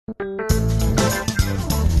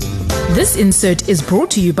This insert is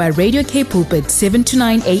brought to you by Radio K Pulpit 7 to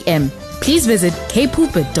 9 a.m. Please visit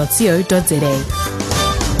kpulpit.co.za.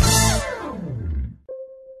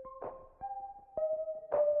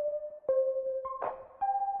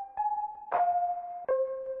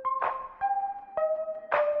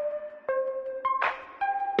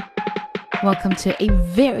 Welcome to a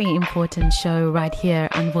very important show right here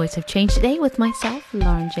on Voice of Change today with myself,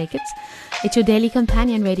 Lauren Jacobs. It's your daily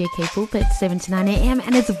companion, Radio K Pulpit, 7 to 9 a.m.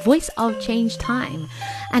 and it's Voice of Change time.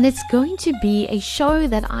 And it's going to be a show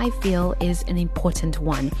that I feel is an important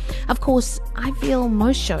one. Of course, I feel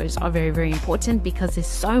most shows are very, very important because there's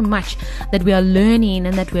so much that we are learning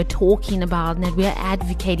and that we're talking about and that we are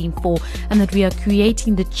advocating for and that we are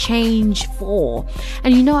creating the change for.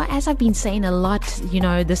 And you know, as I've been saying a lot,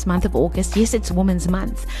 this month of August, yes, it's Women's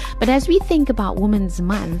Month. But as we think about Women's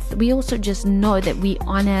Month, we also just know that we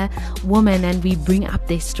honor women and we bring up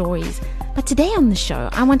their stories. But today on the show,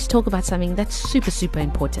 I want to talk about something that's super, super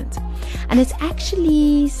important. And it's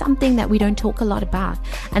actually something that we don't talk a lot about.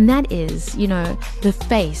 And that is, the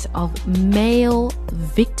face of male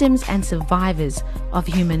victims and survivors of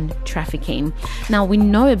human trafficking. Now, we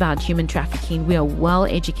know about human trafficking. We are well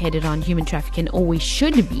educated on human trafficking, or we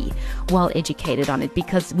should be well educated on it,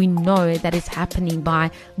 because we know that it's happening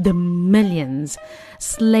by the millions.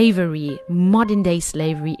 Slavery, modern day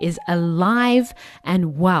slavery, is alive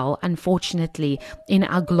and well, unfortunately, in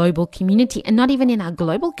our global community, and not even in our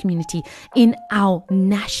global community, in our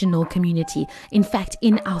national community. In fact,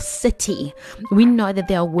 in our city, we know that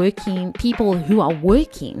there are people who are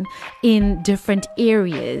working in different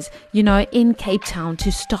areas, in Cape Town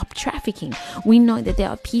to stop trafficking. We know that there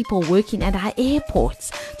are people working at our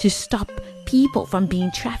airports to stop people from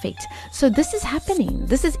being trafficked. So this is happening.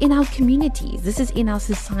 This is in our community. This is in our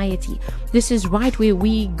society. This is right where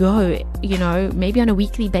we go, maybe on a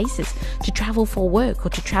weekly basis to travel for work or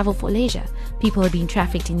to travel for leisure. People are being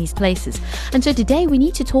trafficked in these places. And so today we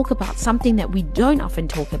need to talk about something that we don't often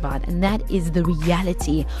talk about, and that is the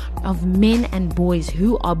reality of men and boys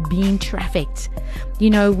who are being trafficked. We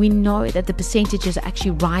know that the percentages are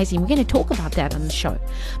actually rising. We're going to talk about that on the show.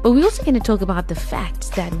 But we're also going to talk about the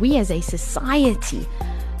fact that we as a society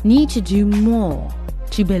need to do more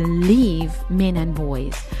to believe men and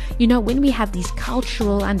boys. When we have these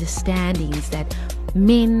cultural understandings that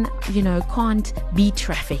men, can't be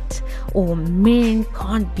trafficked, or men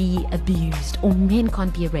can't be abused, or men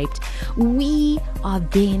can't be raped, we are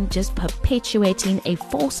then just perpetuating a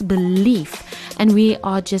false belief, and we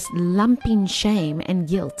are just lumping shame and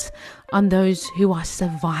guilt on those who are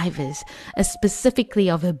survivors, specifically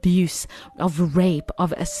of abuse, of rape,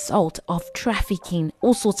 of assault, of trafficking,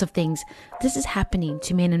 all sorts of things. This is happening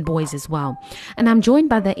to men and boys as well. And I'm joined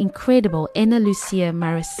by the incredible Ena Lucia,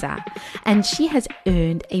 and she has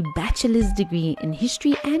earned a bachelor's degree in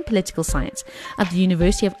history and political science at the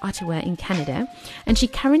University of Ottawa in Canada, and she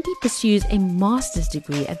currently pursues a master's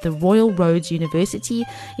degree at the Royal Roads University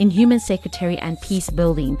in Human Secretary and Peace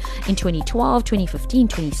Building. In 2012, 2015,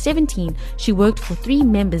 2017, she worked for 3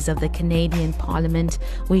 members of the Canadian Parliament,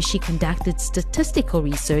 where she conducted statistical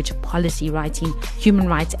research, policy writing, human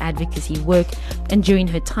rights advocacy work, and during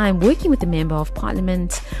her time working with a member of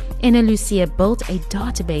Parliament, Ena Lucia built a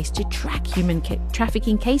database to track human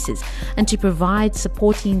trafficking cases and to provide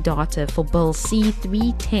supporting data for Bill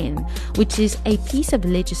C-310, which is a piece of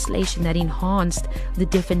legislation that enhanced the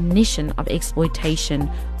definition of exploitation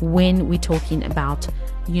when we're talking about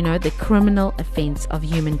the criminal offense of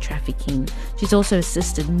human trafficking. She's also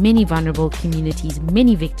assisted many vulnerable communities,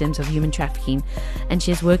 many victims of human trafficking, and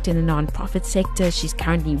she has worked in the non-profit sector. She's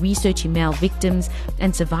currently researching male victims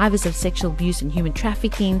and survivors of sexual abuse and human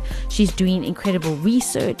trafficking. She's doing incredible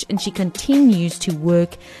research, and she continues to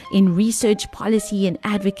work in research, policy, and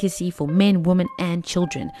advocacy for men, women, and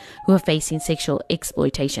children who are facing sexual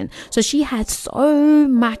exploitation. So she has so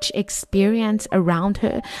much experience around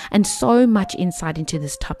her and so much insight into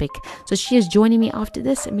this topic. So she is joining me after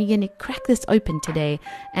this, and we're going to crack this open today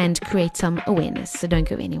and create some awareness. So don't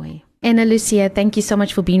go anywhere. Ena Lucia, thank you so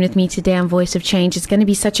much for being with me today on Voice of Change. It's going to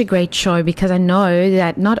be such a great show because I know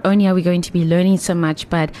that not only are we going to be learning so much,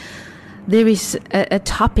 but there is a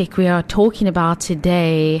topic we are talking about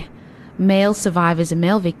today, male survivors and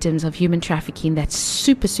male victims of human trafficking, that's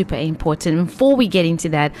super, super important. And before we get into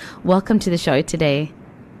that, welcome to the show today.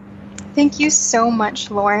 Thank you so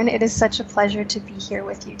much, Lauren. It is such a pleasure to be here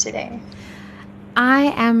with you today.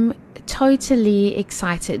 I am totally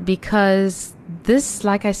excited because this,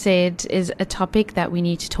 like I said, is a topic that we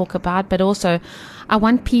need to talk about, but also I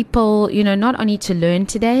want people, not only to learn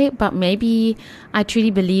today, but maybe I truly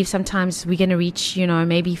believe sometimes we're going to reach,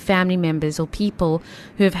 maybe family members or people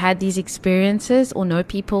who have had these experiences, or know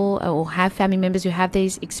people or have family members who have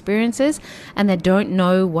these experiences and they don't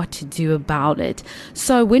know what to do about it.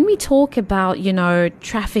 So when we talk about,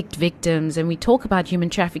 trafficked victims, and we talk about human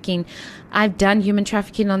trafficking, I've done human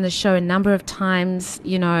trafficking on the show a number of times,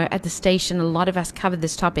 at the station. A lot of us cover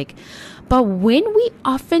this topic. But when we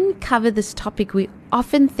often cover this topic, we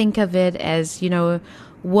often think of it as,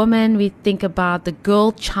 woman, we think about the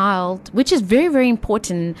girl child, which is very, very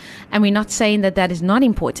important. And we're not saying that that is not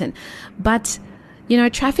important. But,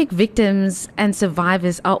 traffic victims and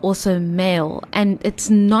survivors are also male. And it's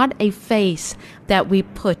not a face that we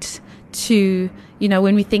put to,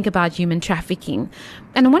 when we think about human trafficking.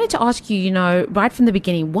 And I wanted to ask you, right from the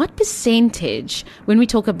beginning, what percentage, when we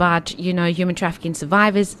talk about, human trafficking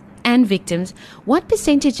survivors and victims, what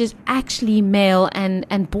percentage is actually male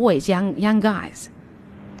and boys, young guys?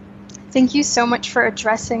 Thank you so much for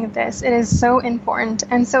addressing this. It is so important.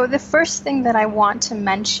 And so the first thing that I want to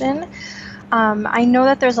mention, I know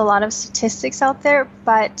that there's a lot of statistics out there,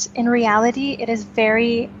 but in reality, it is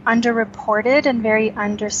very underreported and very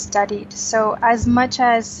understudied. So as much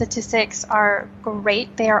as statistics are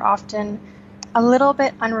great, they are often a little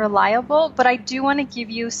bit unreliable, but I do want to give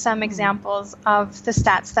you some examples of the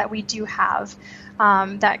stats that we do have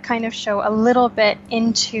that kind of show a little bit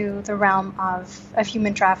into the realm of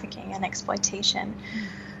human trafficking and exploitation.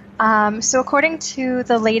 So according to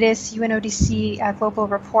the latest UNODC global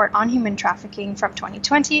report on human trafficking from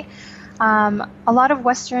 2020, a lot of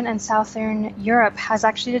Western and Southern Europe has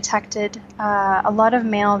actually detected a lot of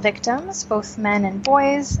male victims, both men and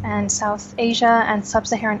boys, and South Asia and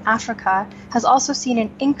Sub-Saharan Africa has also seen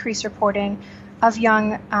an increased reporting of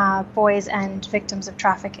young boys and victims of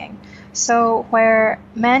trafficking. So where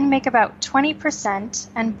men make about 20%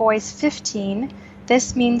 and boys 15%,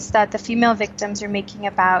 this means that the female victims are making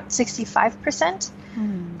about 65%.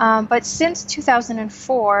 But since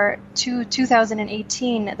 2004 to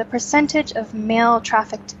 2018, the percentage of male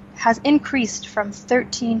trafficked has increased from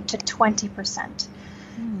 13 to 20%.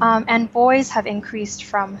 And boys have increased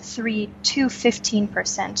from 3 to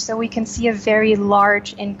 15%. So we can see a very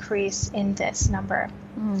large increase in this number.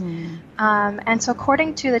 And so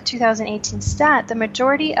according to the 2018 stat, the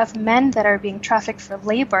majority of men that are being trafficked for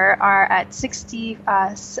labor are at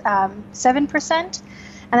 67%,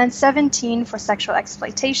 and then 17% for sexual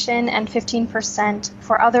exploitation, and 15%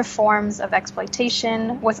 for other forms of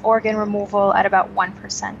exploitation, with organ removal at about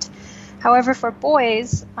 1%. However, for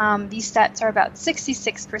boys, these stats are about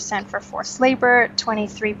 66% for forced labor,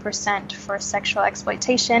 23% for sexual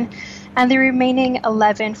exploitation, and the remaining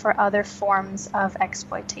 11% for other forms of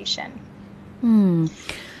exploitation.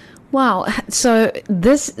 Wow. So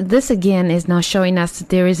this again is now showing us that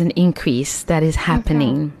there is an increase that is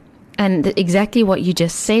happening. And exactly what you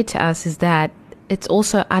just said to us is that it's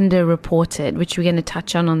also underreported, which we're going to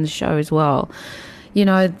touch on the show as well.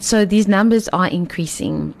 So these numbers are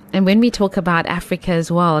increasing. And when we talk about Africa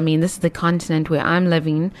as well, I mean, this is the continent where I'm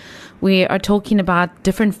living. We are talking about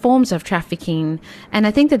different forms of trafficking. And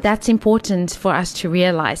I think that that's important for us to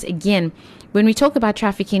realize. Again, when we talk about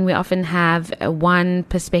trafficking, we often have one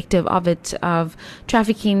perspective of it, of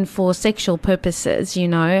trafficking for sexual purposes,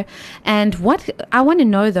 And what I want to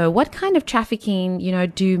know, though, what kind of trafficking,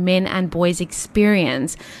 do men and boys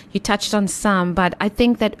experience? You touched on some, but I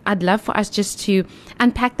think that I'd love for us just to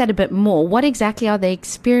unpack that a bit more. What exactly are they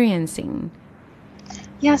experiencing?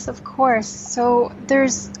 Yes, of course. So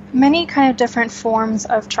there's many kind of different forms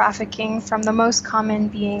of trafficking, from the most common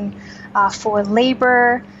being for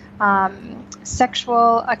labor,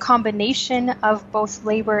 sexual, a combination of both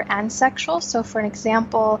labor and sexual. So for an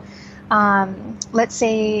example, let's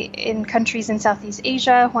say in countries in Southeast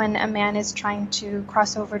Asia, when a man is trying to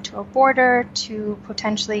cross over to a border to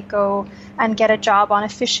potentially go and get a job on a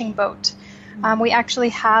fishing boat, we actually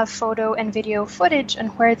have photo and video footage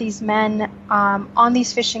and where these men on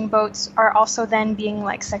these fishing boats are also then being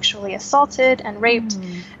sexually assaulted and raped.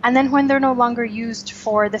 And then when they're no longer used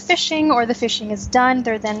for the fishing, or the fishing is done,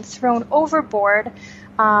 they're then thrown overboard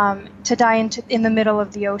to die in the middle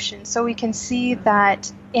of the ocean. So we can see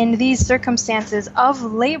that in these circumstances of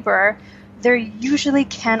labor, there usually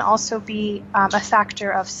can also be a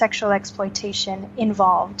factor of sexual exploitation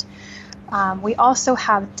involved. We also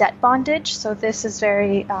have debt bondage, so this is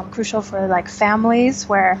very crucial for families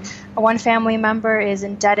where one family member is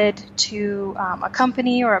indebted to a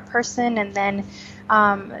company or a person, and then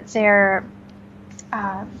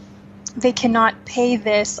they cannot pay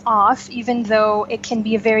this off, even though it can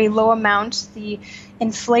be a very low amount. The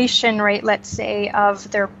inflation rate, let's say,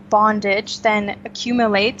 of their bondage then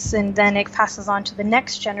accumulates, and then it passes on to the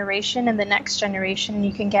next generation and the next generation. And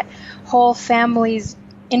you can get whole families,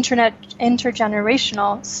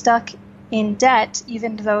 intergenerational, stuck in debt,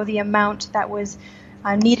 even though the amount that was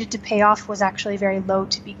needed to pay off was actually very low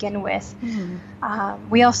to begin with.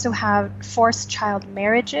 We also have forced child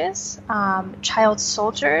marriages, child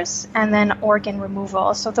soldiers, and then organ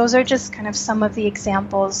removal. So those are just kind of some of the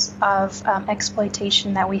examples of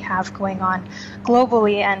exploitation that we have going on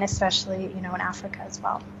globally, and especially, in Africa as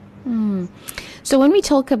well. So when we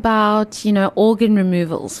talk about, organ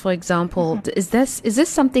removals, for example, is this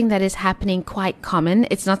something that is happening quite common?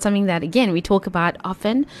 It's not something that, again, we talk about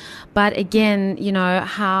often, but again,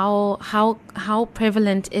 how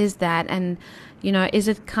prevalent is that? And, is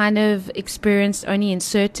it kind of experienced only in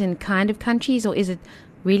certain kind of countries, or is it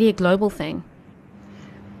really a global thing?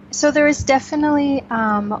 So there is definitely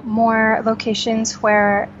more locations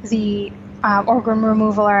where the organ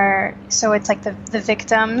removal so it's like the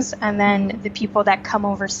victims and then the people that come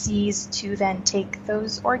overseas to then take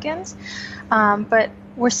those organs. But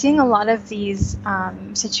we're seeing a lot of these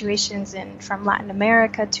situations from Latin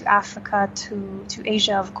America to Africa to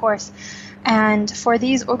Asia, of course. And for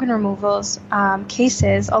these organ removals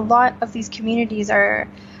cases, a lot of these communities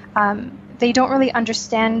they don't really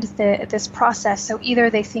understand this process. So either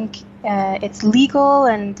they think it's legal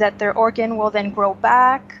and that their organ will then grow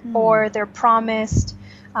back, or they're promised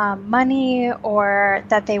money, or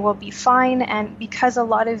that they will be fine. And because a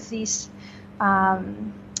lot of these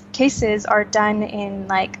cases are done in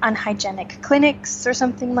like unhygienic clinics or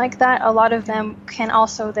something like that, a lot of them can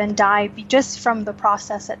also then die just from the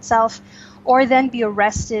process itself, or then be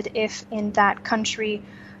arrested if in that country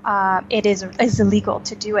it is illegal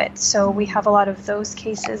to do it. So we have a lot of those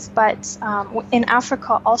cases. But in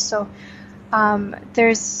Africa also,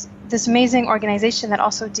 there's this amazing organization that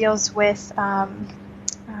also deals with,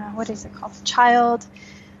 what is it called?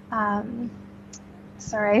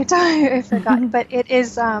 Sorry, I forgot. But it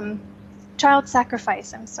is child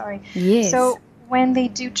sacrifice. I'm sorry. Yes. So when they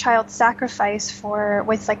do child sacrifice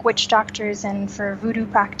with like witch doctors and for voodoo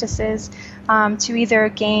practices, to either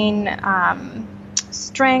gain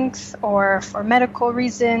strength or for medical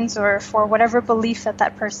reasons or for whatever belief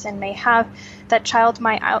that person may have, that child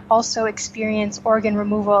might also experience organ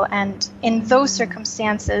removal. And in those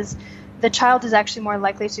circumstances, the child is actually more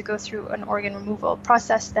likely to go through an organ removal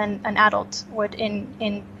process than an adult would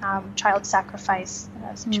in child sacrifice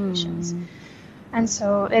situations. And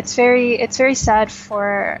so it's very sad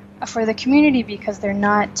for the community, because they're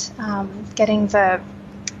not getting the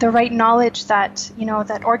right knowledge that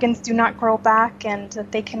that organs do not grow back, and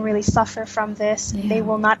that they can really suffer from this. Yeah. They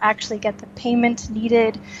will not actually get the payment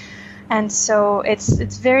needed, and so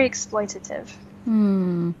it's very exploitative.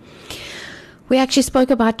 We actually spoke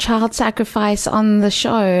about child sacrifice on the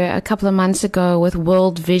show a couple of months ago with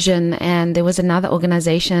World Vision, and there was another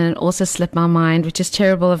organization that also slipped my mind, which is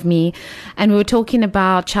terrible of me. And we were talking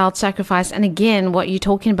about child sacrifice. And again, what you're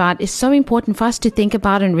talking about is so important for us to think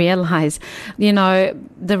about and realize,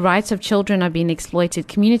 the rights of children are being exploited.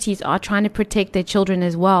 Communities are trying to protect their children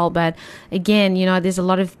as well. But again, there's a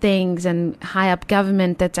lot of things and high up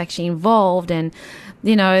government that's actually involved. And,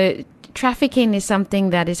 trafficking is something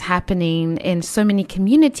that is happening in so many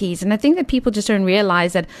communities. And I think that people just don't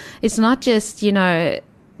realize that it's not just, the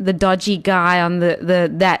dodgy guy on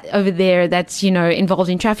that over there that's, involved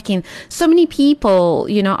in trafficking. So many people,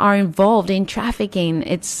 are involved in trafficking.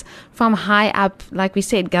 It's from high up, like we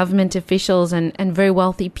said, government officials and very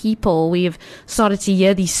wealthy people. We've started to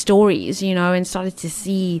hear these stories, and started to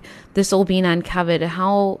see this all being uncovered,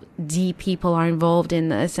 how deep people are involved in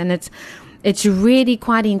this. And it's really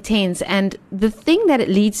quite intense. And the thing that it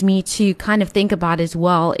leads me to kind of think about as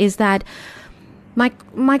well is that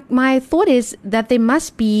my thought is that there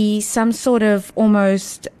must be some sort of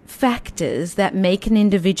almost factors that make an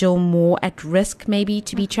individual more at risk maybe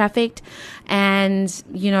to be trafficked. And,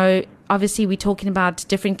 obviously we're talking about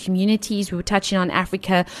different communities. We were touching on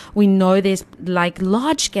Africa. We know there's like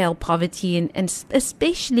large scale poverty and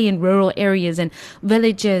especially in rural areas and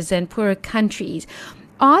villages and poorer countries.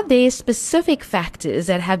 Are there specific factors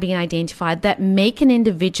that have been identified that make an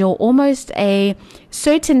individual almost a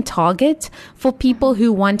certain target for people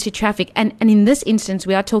who want to traffic? And in this instance,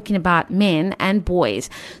 we are talking about men and boys.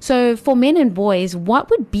 So for men and boys,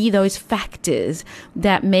 what would be those factors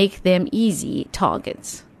that make them easy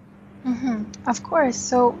targets? Of course.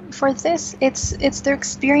 So for this, it's their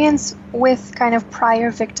experience with kind of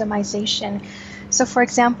prior victimization. So, for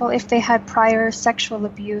example, if they had prior sexual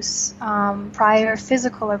abuse, prior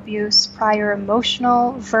physical abuse, prior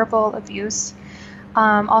emotional, verbal abuse,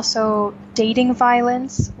 also dating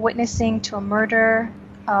violence, witnessing to a murder,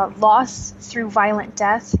 loss through violent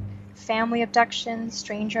death, family abduction,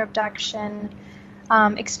 stranger abduction,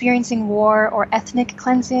 experiencing war or ethnic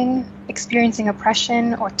cleansing, experiencing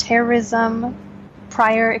oppression or terrorism,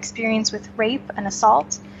 prior experience with rape and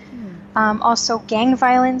assault, also gang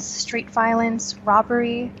violence, street violence,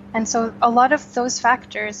 robbery. And so a lot of those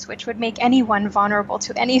factors, which would make anyone vulnerable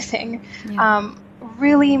to anything,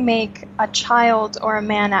 really make a child or a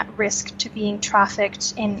man at risk to being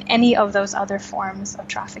trafficked in any of those other forms of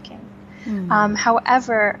trafficking.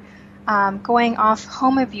 However, going off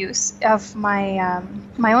home abuse of my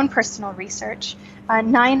own personal research,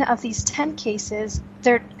 9 of these 10 cases,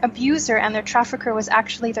 their abuser and their trafficker was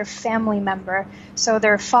actually their family member, so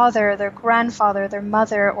their father, their grandfather, their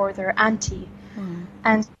mother, or their auntie.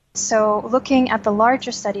 And so looking at the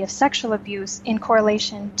larger study of sexual abuse in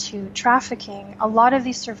correlation to trafficking, a lot of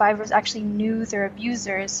these survivors actually knew their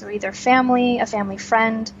abusers, so either family, a family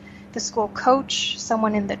friend, the school coach,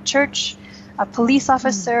 someone in the church, a police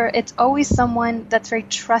officer. It's always someone that's very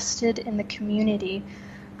trusted in the community.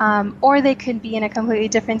 Or they could be in a completely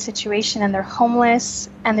different situation and they're homeless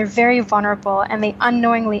and they're very vulnerable and they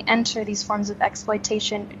unknowingly enter these forms of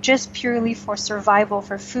exploitation just purely for survival,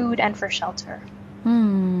 for food and for shelter.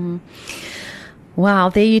 Wow,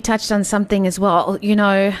 there you touched on something as well. You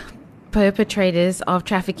know, perpetrators of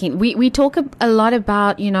trafficking. We talk a lot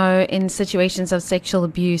about, you know, in situations of sexual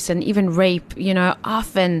abuse and even rape, you know,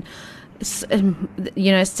 often,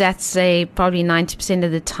 you know, stats say probably 90%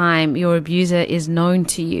 of the time your abuser is known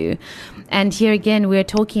to you. And here again, we're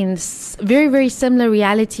talking very, very similar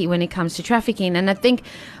reality when it comes to trafficking. And I think,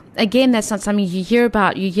 again, that's not something you hear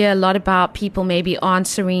about. You hear a lot about people maybe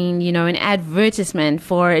answering, you know, an advertisement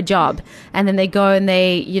for a job, and then they go and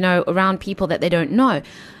they, you know, around people that they don't know.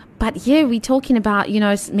 But here we're talking about, you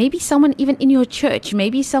know, maybe someone even in your church,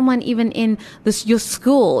 maybe someone even in your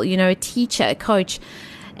school, you know, a teacher, a coach.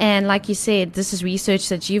 And like you said, this is research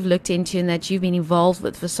that you've looked into and that you've been involved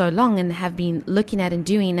with for so long and have been looking at and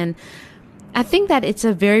doing. And I think that it's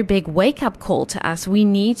a very big wake-up call to us. We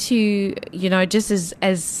need to, you know, just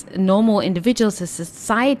as normal individuals, as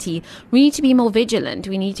society, we need to be more vigilant.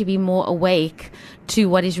 We need to be more awake to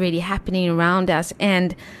what is really happening around us.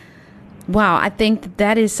 And wow, I think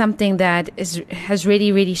that is something that has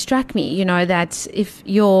really, really struck me, you know, that if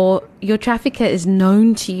your trafficker is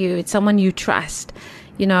known to you, it's someone you trust,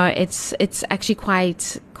 you know, it's actually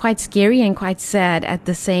quite scary and quite sad at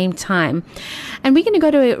the same time. And we're going to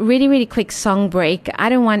go to a really, really quick song break. I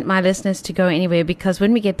don't want my listeners to go anywhere, because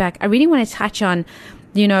when we get back, I really want to touch on,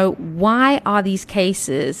 you know, why are these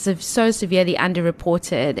cases so severely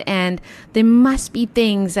underreported? And there must be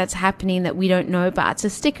things that's happening that we don't know about. So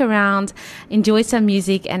stick around, enjoy some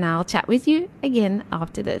music, and I'll chat with you again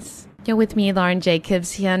after this. You're with me, Lauren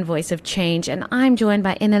Jacobs, here on Voice of Change, and I'm joined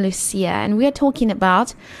by Ena Lucia, and we're talking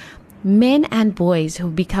about men and boys who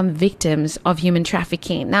become victims of human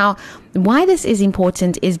trafficking. Now, why this is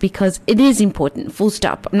important is because it is important, full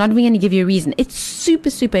stop. I'm not even going to give you a reason. It's super,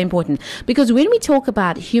 super important, because when we talk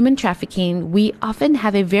about human trafficking, we often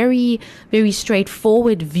have a very, very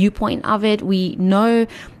straightforward viewpoint of it. We know,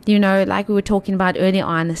 you know, like we were talking about earlier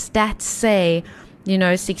on, the stats say, you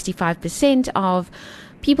know, 65% of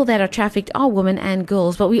people that are trafficked are women and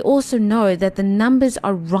girls, but we also know that the numbers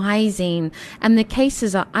are rising and the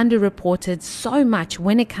cases are underreported so much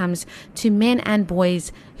when it comes to men and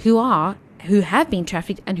boys who have been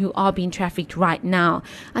trafficked and who are being trafficked right now.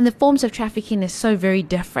 And the forms of trafficking is so very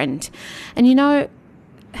different. And you know,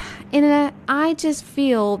 I just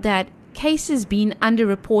feel that cases being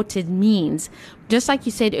underreported means, just like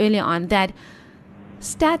you said earlier on, that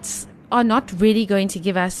stats are not really going to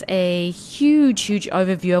give us a huge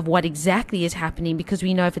overview of what exactly is happening, because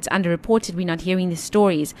we know if it's underreported, we're not hearing the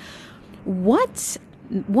stories. What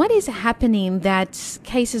is happening that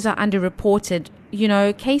cases are underreported? You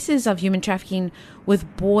know, cases of human trafficking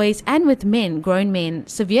with boys and with men, grown men,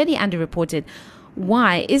 severely underreported.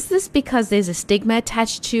 Why? Is this because there's a stigma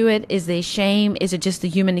attached to it? Is there shame? Is it just the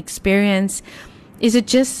human experience? Is it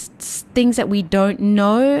just things that we don't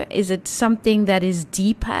know? Is it something that is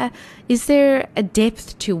deeper? Is there a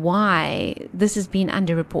depth to why this has been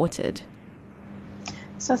underreported?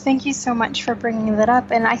 So thank you so much for bringing that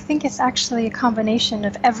up. And I think it's actually a combination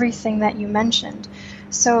of everything that you mentioned.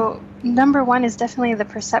 So number one is definitely the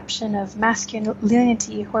perception of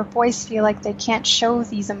masculinity, where boys feel like they can't show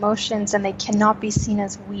these emotions and they cannot be seen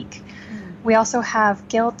as weak. We also have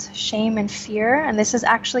guilt, shame, and fear, and this is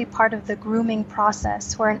actually part of the grooming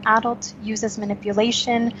process where an adult uses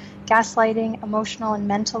manipulation, gaslighting, emotional and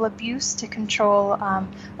mental abuse to control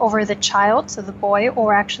over the child, so the boy,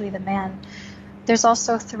 or actually the man. There's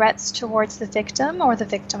also threats towards the victim or the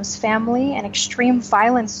victim's family and extreme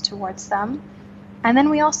violence towards them. And then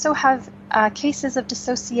we also have cases of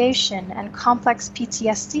dissociation and complex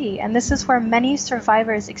PTSD, and this is where many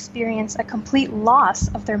survivors experience a complete loss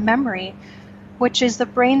of their memory, which is the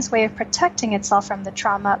brain's way of protecting itself from the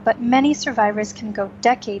trauma, but many survivors can go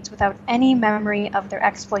decades without any memory of their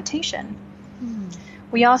exploitation.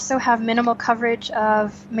 We also have minimal coverage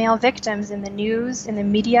of male victims in the news, in the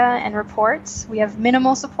media, and reports. We have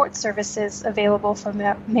minimal support services available for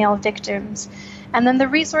male victims. And then the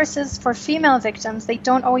resources for female victims, they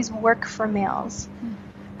don't always work for males.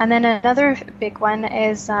 And then another big one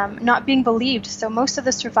is not being believed. So most of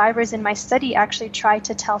the survivors in my study actually tried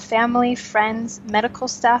to tell family, friends, medical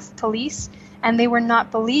staff, police, and they were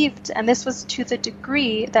not believed. And this was to the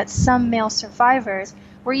degree that some male survivors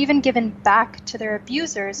were even given back to their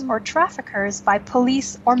abusers or traffickers by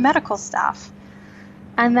police or medical staff.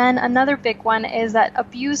 And then another big one is that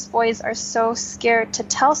abused boys are so scared to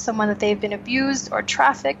tell someone that they've been abused or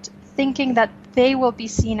trafficked, thinking that they will be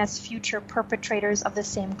seen as future perpetrators of the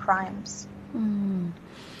same crimes.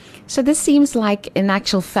 So this seems like, in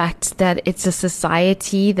actual fact, that it's a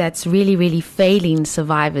society that's really, really failing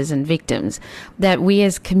survivors and victims, that we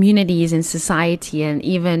as communities in society and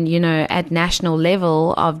even, at national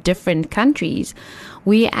level of different countries,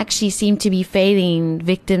 we actually seem to be failing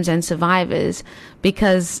victims and survivors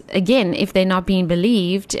because, again, if they're not being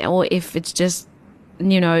believed or if it's just,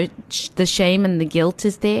 the shame and the guilt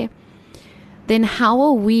is there, then how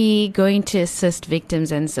are we going to assist victims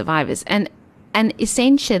and survivors? And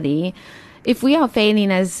essentially, if we are failing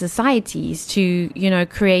as societies to,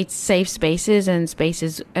 create safe spaces and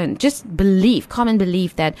just common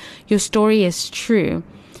belief that your story is true,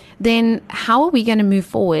 then how are we going to move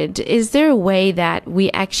forward? Is there a way that we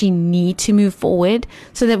actually need to move forward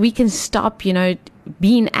so that we can stop,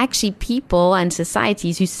 being actually people and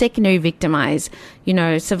societies who secondary victimize,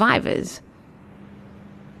 survivors?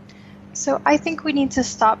 So I think we need to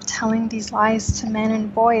stop telling these lies to men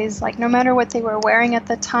and boys, like no matter what they were wearing at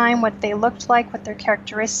the time, what they looked like, what their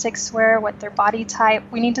characteristics were, what their body type.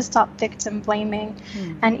 We need to stop victim blaming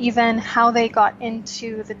and even how they got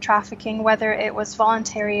into the trafficking, whether it was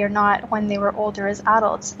voluntary or not when they were older as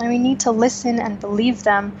adults. And we need to listen and believe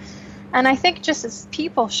them. And I think just as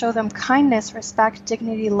people, show them kindness, respect,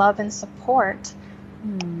 dignity, love, and support.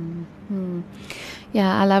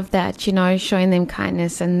 Yeah, I love that, showing them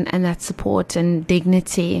kindness and that support and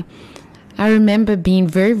dignity. I remember being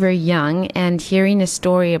very, very young and hearing a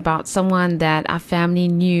story about someone that our family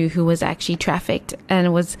knew who was actually trafficked, and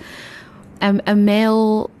it was a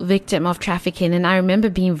male victim of trafficking. And I remember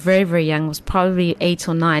being very, very young, was probably 8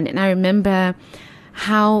 or 9. And I remember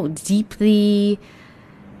how deeply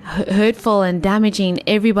hurtful and damaging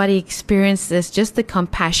everybody experienced this. Just the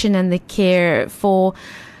compassion and the care for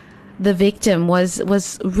the victim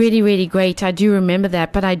was really, really great. I do remember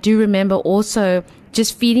that, but I do remember also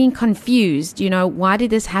just feeling confused. Why did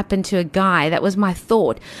this happen to a guy? That was my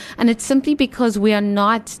thought. And it's simply because we are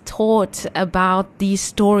not taught about these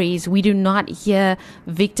stories. We do not hear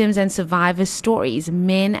victims and survivors' stories,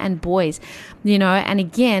 men and boys, and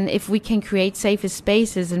again, if we can create safer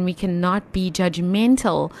spaces and we cannot be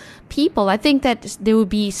judgmental people, I think that there would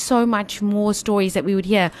be so much more stories that we would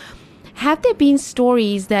hear. Have there been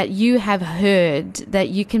stories that you have heard that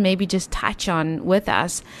you can maybe just touch on with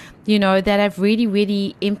us, that have really,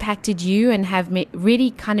 really impacted you and have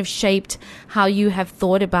really kind of shaped how you have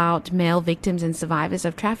thought about male victims and survivors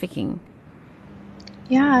of trafficking?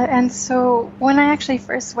 Yeah, and so when I actually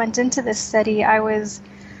first went into this study, I was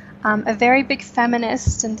a very big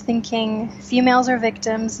feminist and thinking females are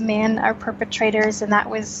victims, men are perpetrators, and that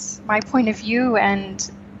was my point of view.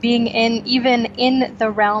 And being even in the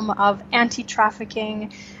realm of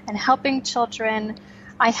anti-trafficking and helping children,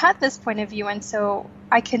 I had this point of view, and so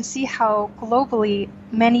I can see how globally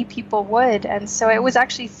many people would. And so it was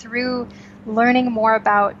actually through learning more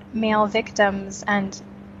about male victims and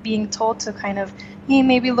being told to kind of, hey,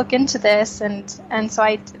 maybe look into this, and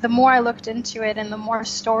so the more I looked into it and the more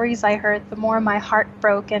stories I heard, the more my heart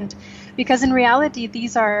broke. And because in reality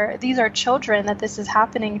these are children that this is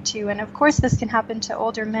happening to, and of course this can happen to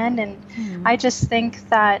older men. And I just think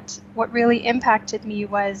that what really impacted me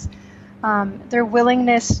was their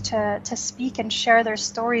willingness to speak and share their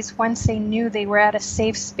stories once they knew they were at a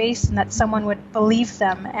safe space and that someone would believe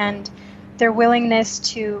them, and their willingness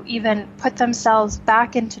to even put themselves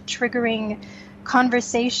back into triggering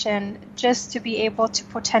conversation just to be able to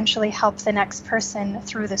potentially help the next person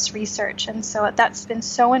through this research. And so that's been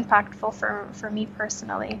so impactful for me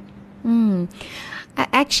personally.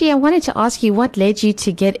 Actually, I wanted to ask you, what led you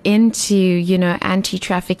to get into,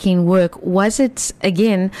 anti-trafficking work? Was it,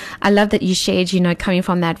 again, I love that you shared, coming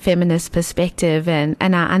from that feminist perspective and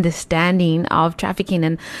our understanding of trafficking.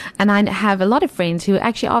 And I have a lot of friends who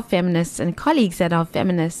actually are feminists and colleagues that are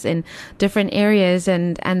feminists in different areas,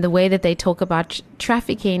 and the way that they talk about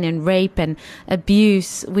trafficking and rape and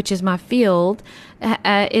abuse, which is my field,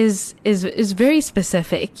 is very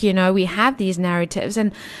specific. We have these narratives.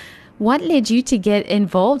 And what led you to get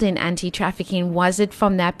involved in anti-trafficking? Was it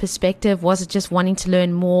from that perspective? Was it just wanting to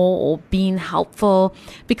learn more or being helpful?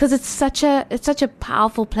 Because it's such a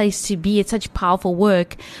powerful place to be. It's such powerful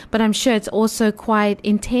work, but I'm sure it's also quite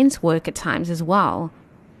intense work at times as well.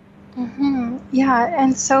 Mm-hmm. Yeah,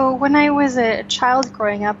 and so when I was a child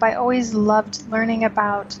growing up, I always loved learning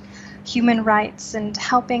about human rights and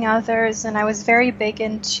helping others, and I was very big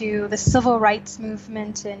into the civil rights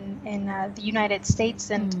movement in the United States,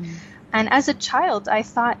 and as a child I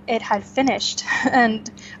thought it had finished.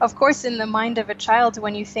 And of course, in the mind of a child,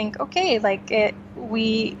 when you think, okay, like they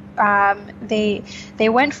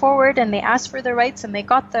went forward and they asked for their rights and they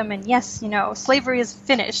got them, and yes, slavery is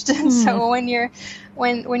finished. And so when you're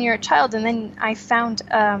a child, and then I found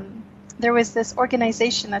there was this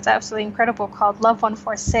organization that's absolutely incredible called Love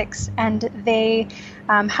 146, and they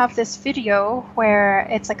have this video where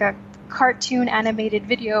it's like a cartoon animated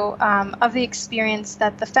video of the experience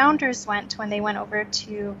that the founders went when they went over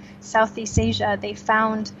to Southeast Asia. They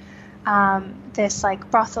found this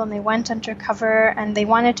like brothel, and they went undercover, and they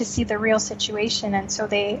wanted to see the real situation. And so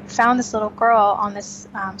they found this little girl on this,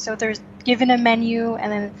 so they're given a menu,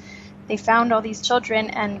 and then they found all these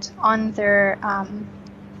children, and on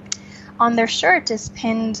their shirt is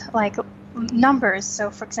pinned like numbers.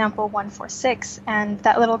 So for example, 146, and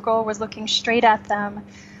that little girl was looking straight at them,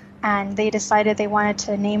 and they decided they wanted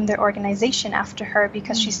to name their organization after her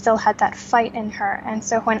because she still had that fight in her. And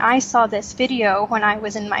so when I saw this video when I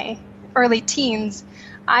was in my early teens,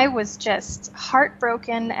 I was just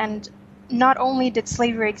heartbroken. And not only did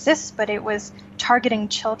slavery exist, but it was targeting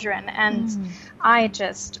children, and I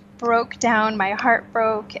just broke down, my heart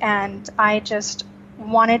broke, and I just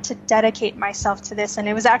wanted to dedicate myself to this. And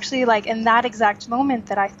it was actually like in that exact moment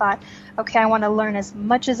that I thought, okay, I want to learn as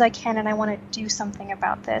much as I can, and I want to do something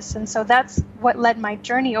about this. And so that's what led my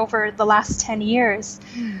journey over the last 10 years,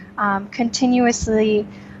 continuously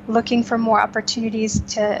looking for more opportunities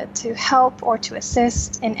to help or to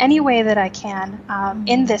assist in any way that I can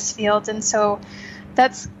in this field. And so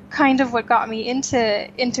that's kind of what got me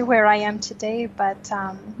into where I am today. But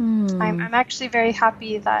I'm actually very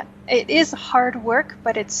happy that it is hard work,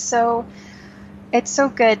 but it's so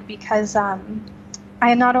good, because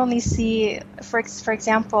I not only see, for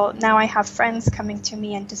example, now I have friends coming to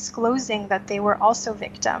me and disclosing that they were also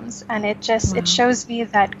victims, and it shows me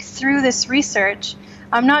that through this research,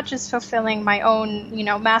 I'm not just fulfilling my own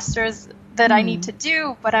master's that I need to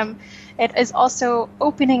do, but it is also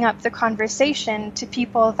opening up the conversation to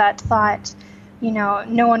people that thought,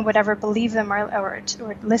 no one would ever believe them or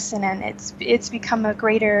listen, and it's become a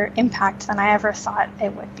greater impact than I ever thought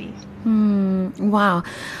it would be. Wow,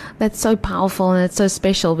 that's so powerful, and it's so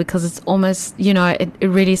special, because it's almost, it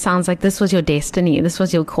really sounds like this was your destiny, this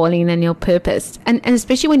was your calling and your purpose, and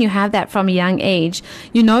especially when you have that from a young age,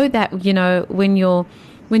 that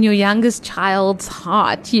when your youngest child's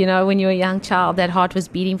heart, when you're a young child, that heart was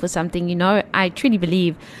beating for something, I truly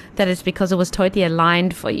believe that it's because it was totally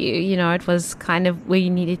aligned for you. It was kind of where you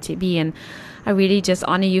needed to be. And I really just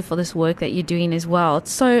honor you for this work that you're doing as well.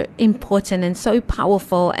 It's so important and so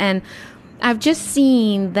powerful. And I've just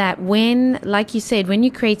seen that when, like you said, when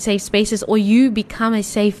you create safe spaces, or you become a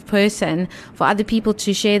safe person for other people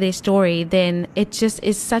to share their story, then it just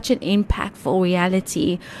is such an impactful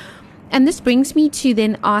reality. And this brings me to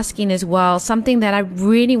then asking as well, something that I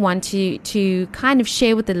really want to kind of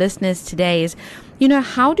share with the listeners today is,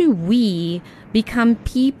 how do we become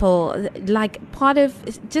people, like part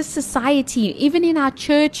of just society, even in our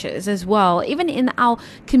churches as well, even in our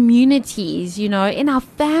communities, in our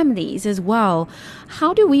families as well?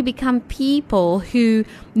 How do we become people who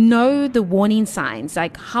know the warning signs?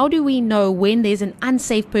 Like, how do we know when there's an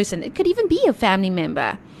unsafe person? It could even be a family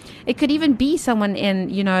member. It could even be someone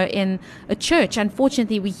in a church.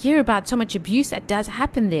 Unfortunately, we hear about so much abuse that does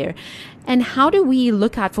happen there. And how do we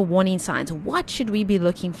look out for warning signs? What should we be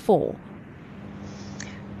looking for?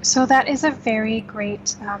 So that is a very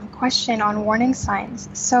great question on warning signs.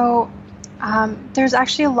 So there's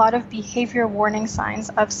actually a lot of behavior warning signs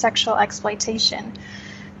of sexual exploitation.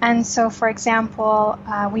 And so, for example,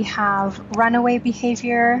 we have runaway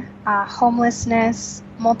behavior, homelessness,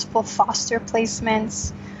 multiple foster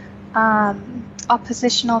placements,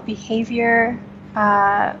 oppositional behavior,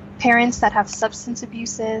 parents that have substance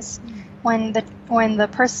abuses, when the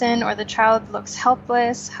person or the child looks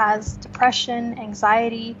helpless, has depression,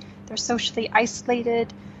 anxiety, they're socially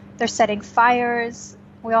isolated, they're setting fires.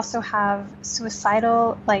 We also have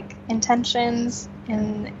suicidal intentions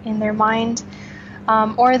in their mind,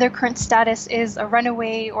 or their current status is a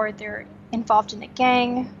runaway, or they're involved in a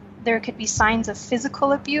gang. There could be signs of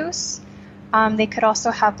physical abuse. They could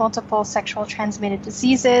also have multiple sexual transmitted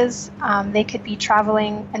diseases. They could be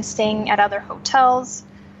traveling and staying at other hotels.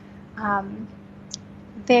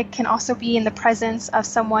 They can also be in the presence of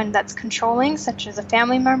someone that's controlling, such as a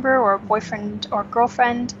family member or a boyfriend or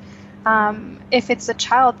girlfriend. If it's a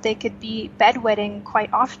child, they could be bedwetting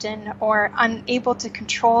quite often or unable to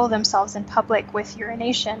control themselves in public with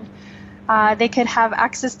urination. They could have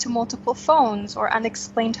access to multiple phones or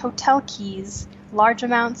unexplained hotel keys, large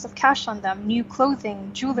amounts of cash on them, new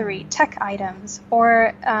clothing, jewelry, tech items.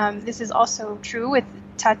 Or this is also true with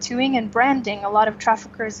tattooing and branding. A lot of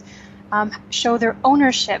traffickers show their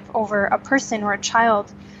ownership over a person or a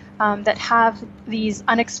child that have these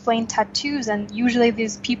unexplained tattoos, and usually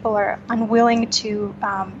these people are unwilling to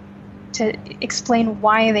explain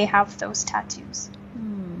why they have those tattoos.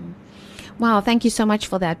 Wow, thank you so much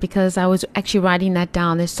for that, because I was actually writing that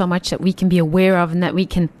down. There's so much that we can be aware of and that we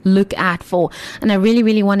can look at for. And I really,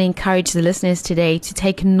 really want to encourage the listeners today to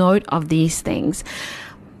take note of these things.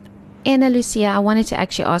 Ena Lucia, I wanted to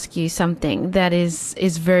actually ask you something that is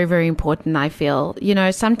very, very important, I feel.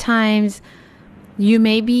 Sometimes you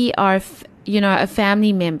maybe are, a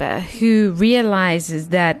family member who realizes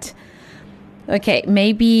that, okay,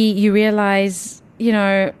 maybe you realize,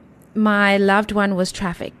 my loved one was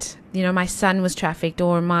trafficked. My son was trafficked,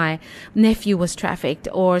 or my nephew was trafficked,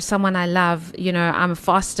 or someone I love, I'm a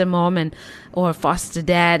foster mom or a foster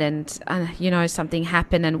dad, and something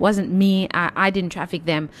happened and it wasn't me. I didn't traffic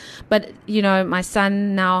them. But, my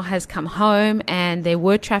son now has come home and they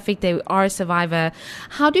were trafficked. They are a survivor.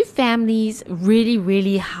 How do families really,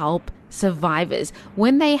 really help survivors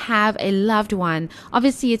when they have a loved one?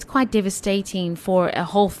 Obviously, it's quite devastating for a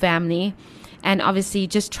whole family. And obviously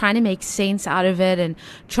just trying to make sense out of it and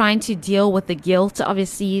trying to deal with the guilt,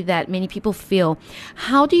 obviously, that many people feel.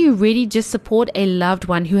 How do you really just support a loved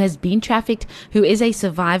one who has been trafficked, who is a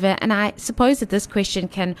survivor? And I suppose that this question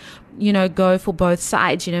can, go for both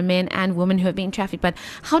sides, men and women who have been trafficked. But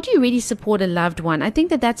how do you really support a loved one? I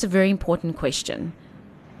think that that's a very important question.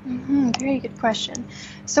 Very good question.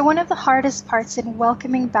 So one of the hardest parts in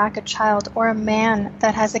welcoming back a child or a man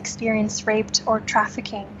that has experienced rape or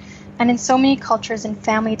trafficking, and in so many cultures and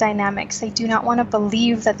family dynamics, they do not want to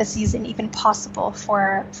believe that this isn't even possible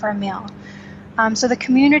for a male. So the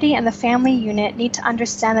community and the family unit need to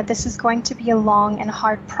understand that this is going to be a long and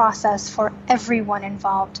hard process for everyone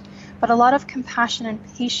involved. But a lot of compassion and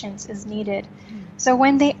patience is needed. So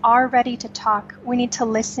when they are ready to talk, we need to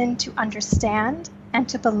listen, to understand, and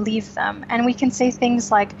to believe them. And we can say things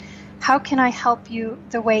like, how can I help you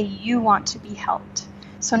the way you want to be helped?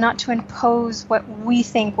 So not to impose what we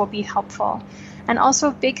think will be helpful. And also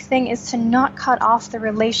a big thing is to not cut off the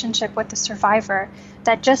relationship with the survivor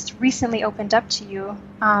that just recently opened up to you.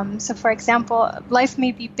 So for example, life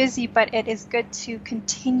may be busy, but it is good to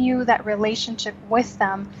continue that relationship with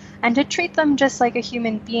them and to treat them just like a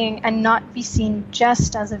human being and not be seen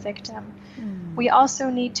just as a victim. We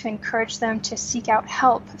also need to encourage them to seek out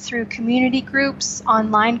help through community groups,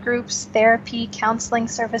 online groups, therapy, counseling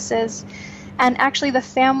services. And actually the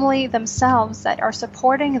family themselves that are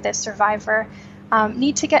supporting this survivor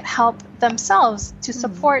need to get help themselves to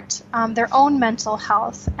support their own mental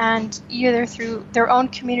health, and either through their own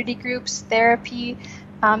community groups, therapy,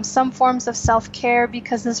 some forms of self-care,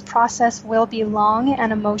 because this process will be long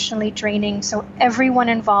and emotionally draining. So everyone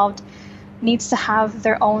involved needs to have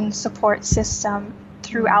their own support system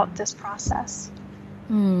throughout this process.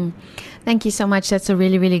 Thank you so much. That's a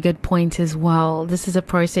really, really good point as well. This is a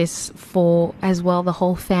process for, as well, the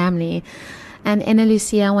whole family. And Ena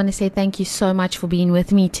Lucia, I want to say thank you so much for being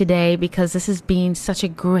with me today, because this has been such a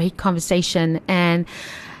great conversation. And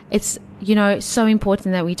it's, so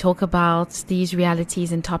important that we talk about these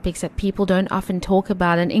realities and topics that people don't often talk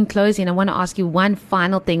about. And in closing, I want to ask you one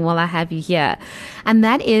final thing while I have you here. And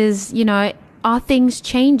that is, are things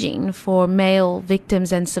changing for male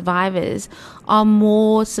victims and survivors? Are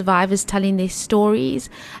more survivors telling their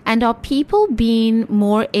stories? And are people being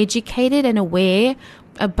more educated and aware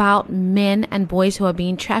about men and boys who are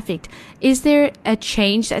being trafficked? Is there a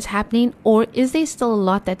change that's happening, or is there still a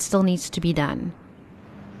lot that still needs to be done?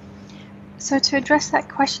 So to address that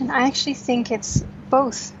question, I actually think it's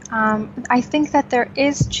both. I think that there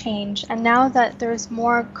is change, and now that there's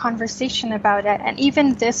more conversation about it, and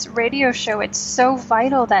even this radio show, it's so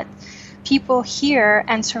vital that people hear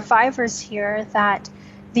and survivors hear that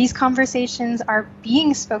these conversations are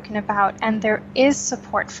being spoken about and there is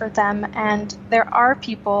support for them, and there are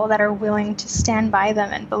people that are willing to stand by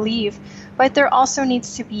them and believe. But there also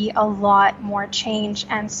needs to be a lot more change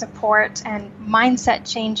and support and mindset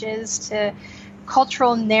changes to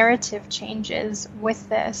cultural narrative changes with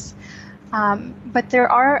this. But there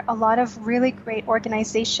are a lot of really great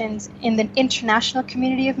organizations in the international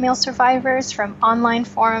community of male survivors, from online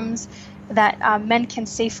forums that men can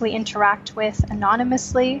safely interact with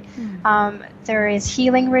anonymously. There is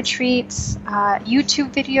healing retreats,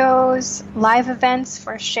 YouTube videos, live events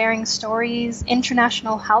for sharing stories,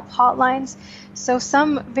 international help hotlines. So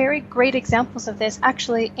some very great examples of this,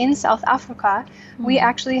 actually in South Africa, we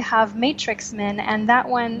actually have Matrix Men, and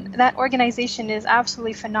that organization is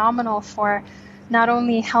absolutely phenomenal for not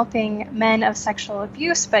only helping men of sexual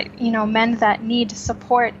abuse, but men that need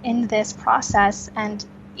support in this process and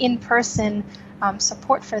in-person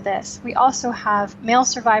support for this. We also have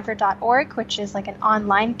malesurvivor.org, which is like an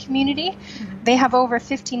online community. They have over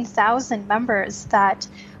 15,000 members that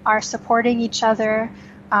are supporting each other.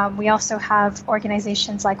 We also have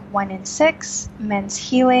organizations like 1 in 6, Men's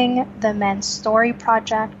Healing, the Men's Story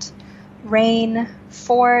Project, RAIN,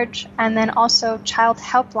 Forge, and then also Child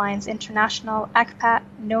Helplines International, ECPAT,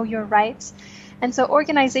 Know Your Rights. And so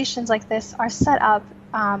organizations like this are set up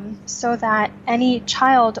so that any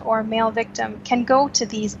child or male victim can go to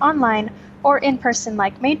these online or in person,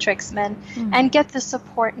 like Matrix Men, and get the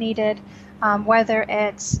support needed, whether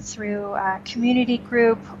it's through a community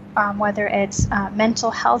group, whether it's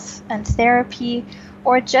mental health and therapy,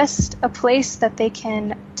 or just a place that they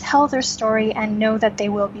can tell their story and know that they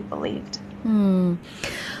will be believed.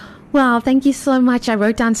 Well, thank you so much. I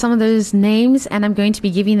wrote down some of those names and I'm going to be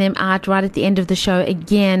giving them out right at the end of the show.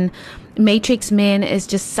 Again, Matrix Men is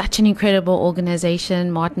just such an incredible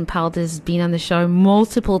organization. Martin Peld has been on the show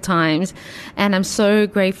multiple times, and I'm so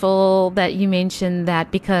grateful that you mentioned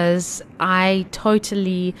that, because I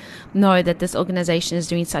totally know that this organization is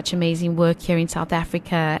doing such amazing work here in South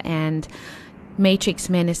Africa, and Matrix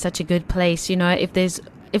Men is such a good place.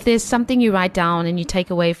 If there's something you write down and you take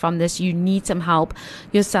away from this, you need some help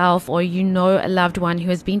yourself, or a loved one who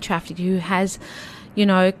has been trafficked, who has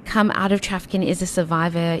come out of trafficking, is a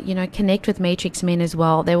survivor, connect with Matrix Men as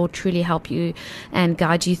well. They will truly help you and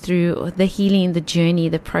guide you through the healing, the journey,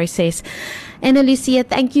 the process. Ena Lucia,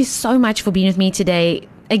 thank you so much for being with me today.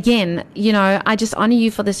 Again, I just honor you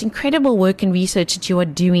for this incredible work and research that you are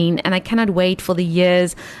doing. And I cannot wait for the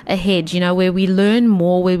years ahead, where we learn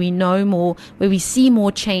more, where we know more, where we see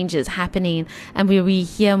more changes happening, and where we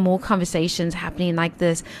hear more conversations happening like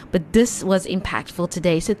this. But this was impactful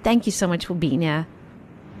today. So thank you so much for being here.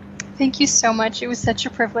 Thank you so much. It was such a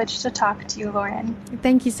privilege to talk to you, Lauren.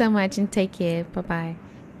 Thank you so much, and take care. Bye-bye.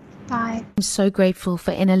 Bye. I'm so grateful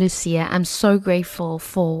for Ena Lucia. I'm so grateful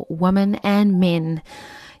for women and men,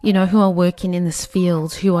 who are working in this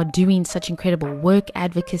field, who are doing such incredible work,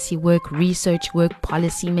 advocacy work, research work,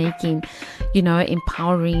 policy making,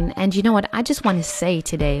 empowering. And you know what? I just want to say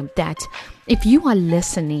today that if you are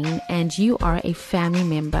listening and you are a family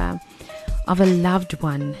member of a loved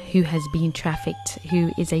one who has been trafficked,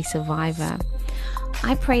 who is a survivor,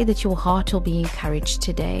 I pray that your heart will be encouraged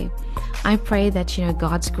today. I pray that,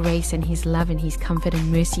 God's grace and His love and His comfort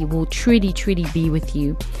and mercy will truly, truly be with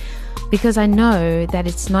you. Because I know that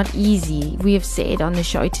it's not easy. We have said on the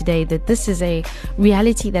show today that this is a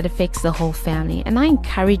reality that affects the whole family. And I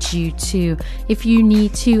encourage you to, if you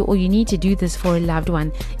need to, or you need to do this for a loved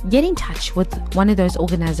one, get in touch with one of those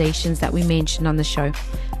organizations that we mentioned on the show.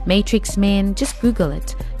 Matrix Men, just Google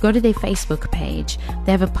it. Go to their Facebook page.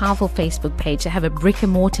 They have a powerful Facebook page. They have a brick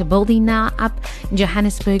and mortar building now up in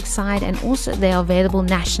Johannesburg side, and also they are available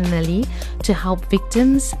nationally to help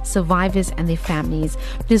victims, survivors and their families.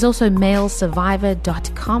 There's also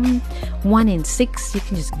malesurvivor.com, 1 in 6. You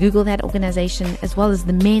can just Google that organization, as well as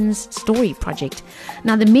the Men's Story Project.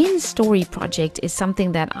 Now, the Men's Story Project is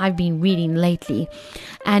something that I've been reading lately,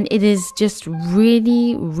 and it is just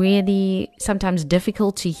really, really sometimes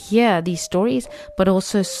difficult to hear these stories, but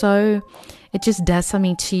also it just does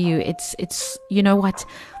something to you. It's you know what?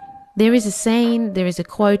 There is a saying, there is a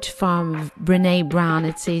quote from Brene Brown.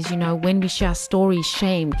 It says, when we share stories,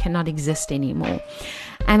 shame cannot exist anymore.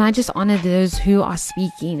 And I just honor those who are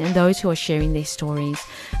speaking and those who are sharing their stories.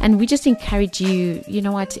 And we just encourage you, you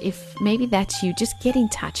know what, if maybe that's you, just get in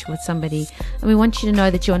touch with somebody. And we want you to know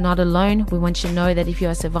that you're not alone. We want you to know that if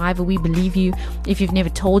you're a survivor, we believe you. If you've never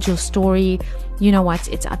told your story, you know what,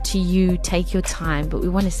 it's up to you. Take your time. But we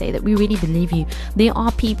want to say that we really believe you. There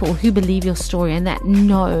are people who believe your story and that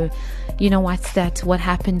know, you know what, that what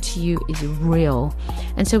happened to you is real.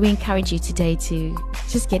 And so we encourage you today to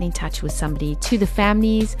just get in touch with somebody. To the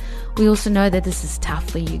families, we also know that this is tough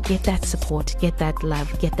for you. Get that support, get that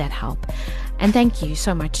love, get that help. And thank you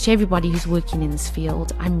so much to everybody who's working in this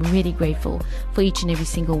field. I'm really grateful for each and every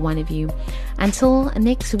single one of you. Until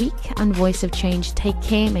next week on Voice of Change, take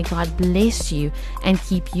care. May God bless you and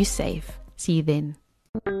keep you safe. See you then.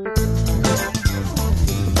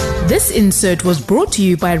 This insert was brought to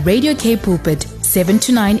you by Radio K Pulpit, 7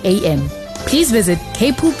 to 9 a.m. Please visit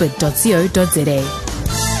kpulpit.co.za.